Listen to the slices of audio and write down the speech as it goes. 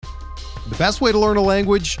The best way to learn a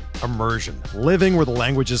language? Immersion. Living where the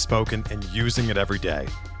language is spoken and using it every day.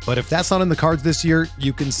 But if that's not in the cards this year,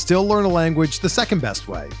 you can still learn a language the second best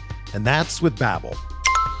way, and that's with Babbel.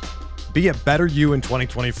 Be a better you in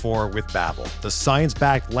 2024 with Babbel, the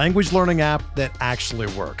science-backed language learning app that actually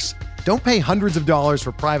works. Don't pay hundreds of dollars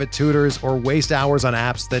for private tutors or waste hours on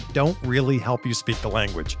apps that don't really help you speak the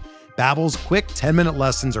language. Babbel's quick 10-minute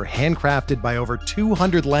lessons are handcrafted by over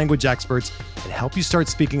 200 language experts and help you start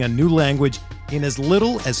speaking a new language in as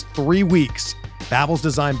little as 3 weeks. Babbel's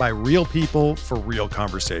designed by real people for real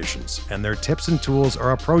conversations, and their tips and tools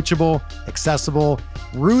are approachable, accessible,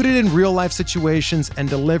 rooted in real-life situations, and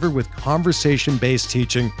delivered with conversation-based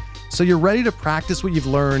teaching, so you're ready to practice what you've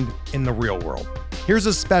learned in the real world. Here's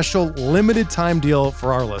a special limited-time deal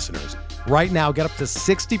for our listeners. Right now, get up to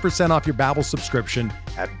 60% off your Babbel subscription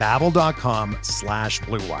at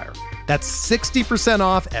babbel.com/BlueWire. That's 60%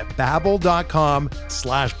 off at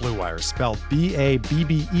babbel.com/BlueWire, spelled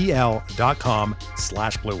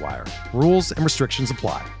BABBEL.com/BlueWire. Rules and restrictions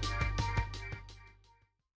apply.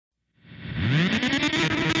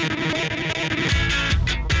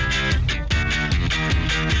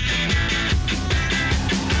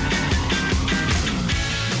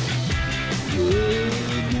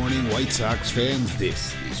 White Sox fans,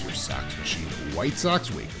 this is your Sox Machine White Sox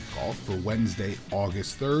wake-up call for Wednesday,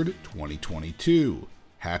 August 3rd, 2022.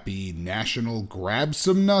 Happy National Grab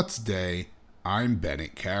Some Nuts Day. I'm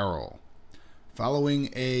Bennett Carroll. Following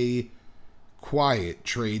a quiet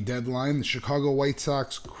trade deadline, the Chicago White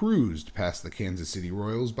Sox cruised past the Kansas City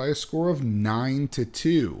Royals by a score of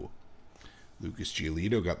 9-2. Lucas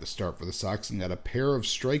Giolito got the start for the Sox and got a pair of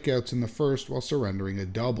strikeouts in the first while surrendering a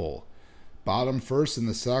double. Bottom first, and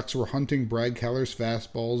the Sox were hunting Brad Keller's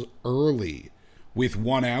fastballs early. With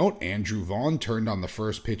one out, Andrew Vaughn turned on the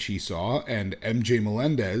first pitch he saw, and MJ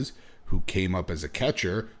Melendez, who came up as a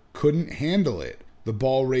catcher, couldn't handle it. The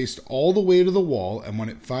ball raced all the way to the wall, and when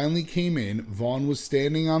it finally came in, Vaughn was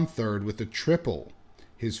standing on third with a triple,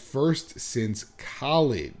 his first since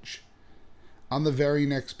college. On the very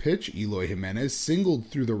next pitch, Eloy Jimenez singled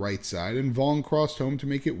through the right side, and Vaughn crossed home to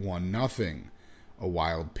make it 1-0. A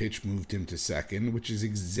wild pitch moved him to second, which is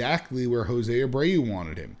exactly where Jose Abreu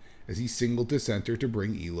wanted him, as he singled to center to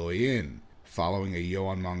bring Eloy in. Following a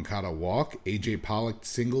Yoan Moncada walk, A.J. Pollock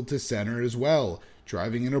singled to center as well,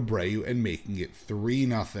 driving in Abreu and making it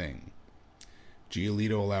 3-0.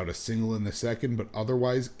 Giolito allowed a single in the second, but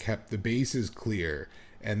otherwise kept the bases clear,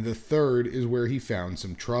 and the third is where he found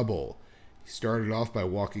some trouble. He started off by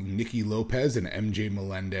walking Nicky Lopez and MJ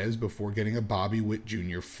Melendez before getting a Bobby Witt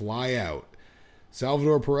Jr. flyout.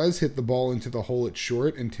 Salvador Perez hit the ball into the hole at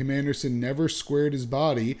short, and Tim Anderson never squared his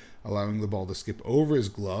body, allowing the ball to skip over his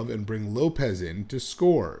glove and bring Lopez in to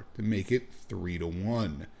score, to make it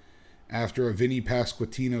 3-1. After a Vinny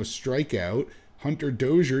Pasquantino strikeout, Hunter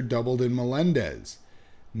Dozier doubled in Melendez.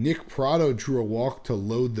 Nick Pratto drew a walk to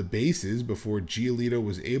load the bases before Giolito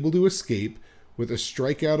was able to escape with a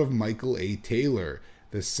strikeout of Michael A. Taylor.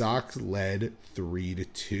 The Sox led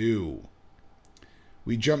 3-2.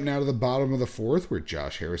 We jumped now to the bottom of the fourth, where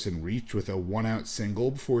Josh Harrison reached with a one-out single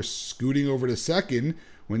before scooting over to second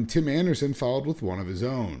when Tim Anderson followed with one of his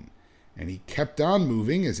own. And he kept on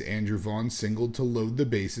moving as Andrew Vaughn singled to load the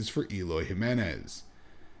bases for Eloy Jimenez.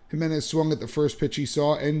 Jimenez swung at the first pitch he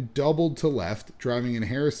saw and doubled to left, driving in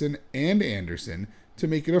Harrison and Anderson to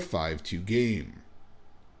make it a 5-2 game.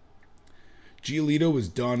 Giolito was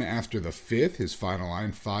done after the fifth, his final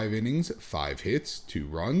line 5 innings, 5 hits, 2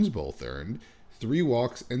 runs, both earned, 3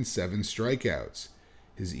 walks, and 7 strikeouts.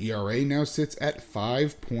 His ERA now sits at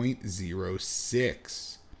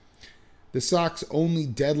 5.06. The Sox' only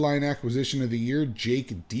deadline acquisition of the year,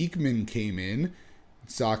 Jake Diekman, came in.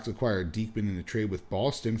 The Sox acquired Diekman in a trade with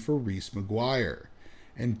Boston for Reese McGuire.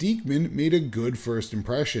 And Diekman made a good first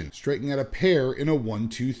impression, striking out a pair in a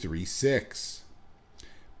 1-2-3-6.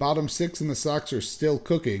 Bottom 6 and the Sox are still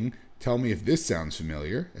cooking. Tell me if this sounds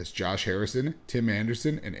familiar, as Josh Harrison, Tim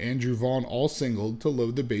Anderson, and Andrew Vaughn all singled to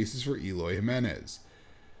load the bases for Eloy Jimenez,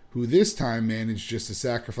 who this time managed just a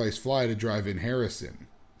sacrifice fly to drive in Harrison.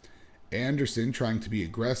 Anderson, trying to be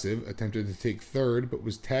aggressive, attempted to take third, but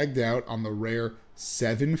was tagged out on the rare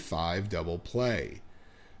 7-5 double play.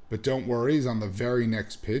 But don't worry, as on the very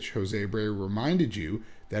next pitch, Jose Abreu reminded you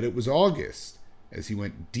that it was August, as he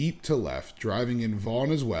went deep to left, driving in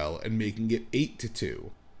Vaughn as well and making it 8-2.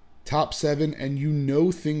 Top 7, and you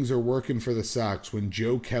know things are working for the Sox when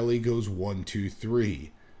Joe Kelly goes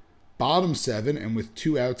 1-2-3. Bottom 7, and with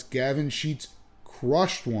 2 outs, Gavin Sheets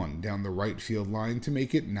crushed one down the right field line to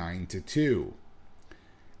make it 9-2.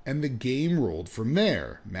 and the game rolled from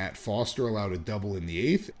there. Matt Foster allowed a double in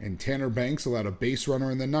the 8th, and Tanner Banks allowed a base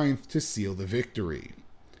runner in the 9th to seal the victory.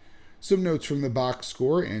 Some notes from the box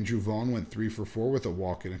score: Andrew Vaughn went 3 for 4 with a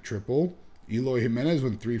walk and a triple. Eloy Jimenez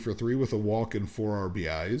went 3 for 3 with a walk and 4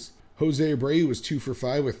 RBIs. Jose Abreu was 2 for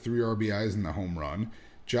 5 with 3 RBIs and the home run.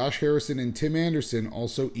 Josh Harrison and Tim Anderson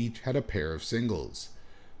also each had a pair of singles.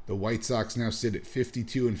 The White Sox now sit at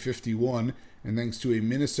 52 and 51, and thanks to a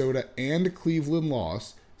Minnesota and Cleveland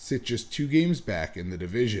loss, sit just 2 games back in the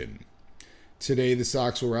division. Today, the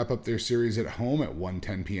Sox will wrap up their series at home at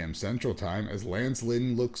 1:10 p.m. Central Time as Lance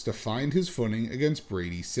Lynn looks to find his footing against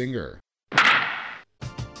Brady Singer.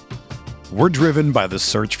 We're driven by the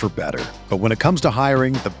search for better. But when it comes to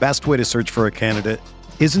hiring, the best way to search for a candidate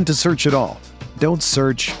isn't to search at all. Don't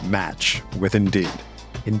search, match with Indeed.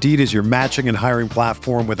 Indeed is your matching and hiring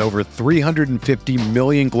platform with over 350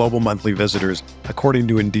 million global monthly visitors, according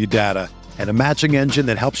to Indeed data, and a matching engine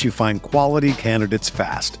that helps you find quality candidates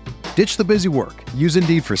fast. Ditch the busy work. Use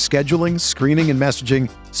Indeed for scheduling, screening, and messaging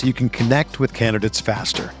so you can connect with candidates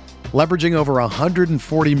faster. Leveraging over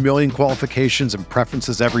 140 million qualifications and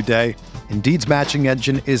preferences every day, Indeed's matching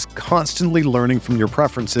engine is constantly learning from your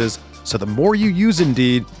preferences, so the more you use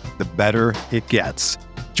Indeed, the better it gets.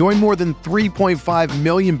 Join more than 3.5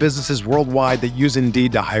 million businesses worldwide that use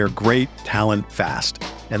Indeed to hire great talent fast.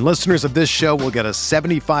 And listeners of this show will get a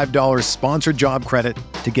 $75 sponsored job credit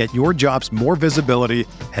to get your jobs more visibility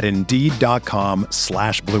at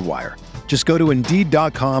Indeed.com/Blue Wire. Just go to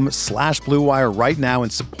Indeed.com/Blue Wire right now and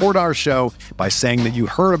support our show by saying that you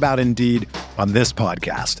heard about Indeed on this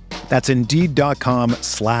podcast. That's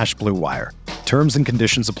Indeed.com/Blue Wire. Terms and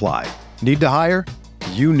conditions apply. Need to hire?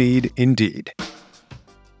 You need Indeed.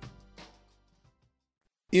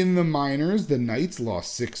 In the minors, the Knights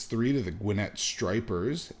lost 6-3 to the Gwinnett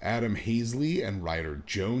Stripers. Adam Hazley and Ryder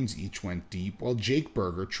Jones each went deep, while Jake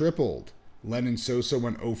Berger tripled. Lennon Sosa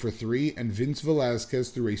went 0 for 3, and Vince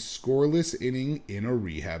Velasquez threw a scoreless inning in a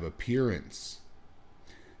rehab appearance.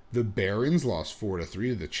 The Barons lost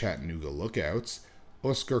 4-3 to the Chattanooga Lookouts.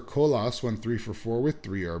 Oscar Colas went 3 for 4 with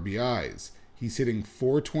 3 RBIs. He's hitting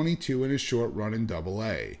 .422 in his short run in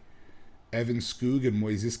Double-A. Evan Skoog and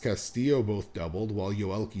Moises Castillo both doubled, while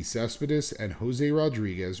Yoelqui Cespedes and Jose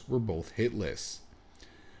Rodriguez were both hitless.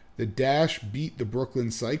 The Dash beat the Brooklyn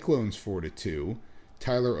Cyclones 4-2.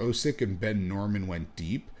 Tyler Osick and Ben Norman went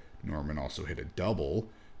deep. Norman also hit a double.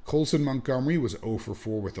 Colson Montgomery was 0 for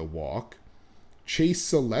 4 with a walk. Chase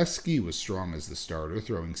Selesky was strong as the starter,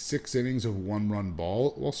 throwing 6 innings of 1-run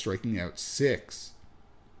ball while striking out 6.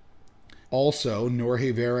 Also,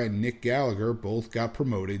 Norge Vera and Nick Gallagher both got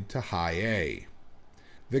promoted to High A.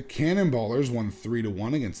 The Cannonballers won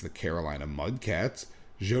 3-1 against the Carolina Mudcats.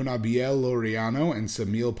 Jonabiel Laureano and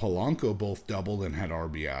Samil Polanco both doubled and had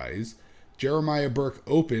RBIs. Jeremiah Burke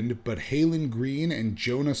opened, but Halen Green and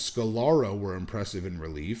Jonah Scalaro were impressive in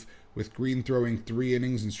relief, with Green throwing 3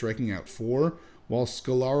 innings and striking out 4, while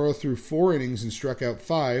Scalaro threw 4 innings and struck out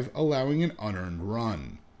 5, allowing an unearned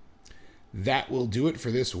run. That will do it for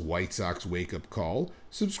this White Sox wake-up call.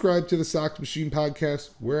 Subscribe to the Sox Machine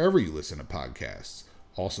podcast wherever you listen to podcasts.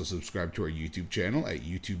 Also subscribe to our YouTube channel at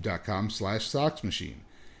youtube.com/SoxMachine.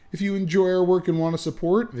 If you enjoy our work and want to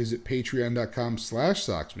support, visit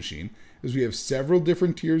patreon.com/SoxMachine, as we have several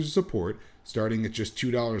different tiers of support, starting at just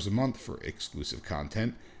 $2 a month for exclusive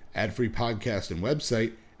content, ad-free podcast and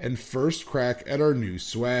website, and first crack at our new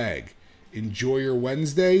swag. Enjoy your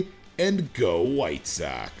Wednesday, and go White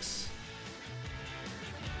Sox!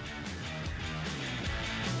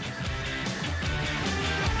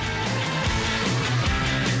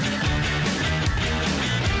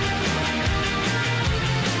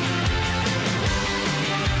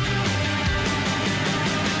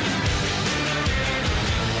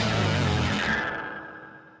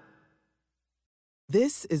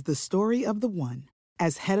 This is the story of the one.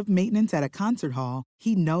 As head of maintenance at a concert hall,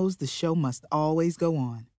 he knows the show must always go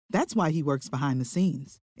on. That's why he works behind the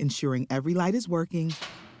scenes, ensuring every light is working,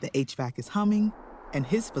 the HVAC is humming, and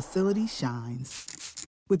his facility shines.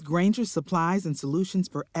 With Grainger's supplies and solutions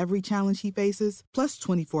for every challenge he faces, plus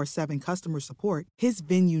 24/7 customer support, his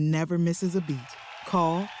venue never misses a beat.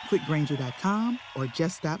 Call quickgrainger.com or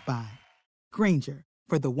just stop by. Grainger,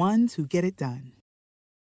 for the ones who get it done.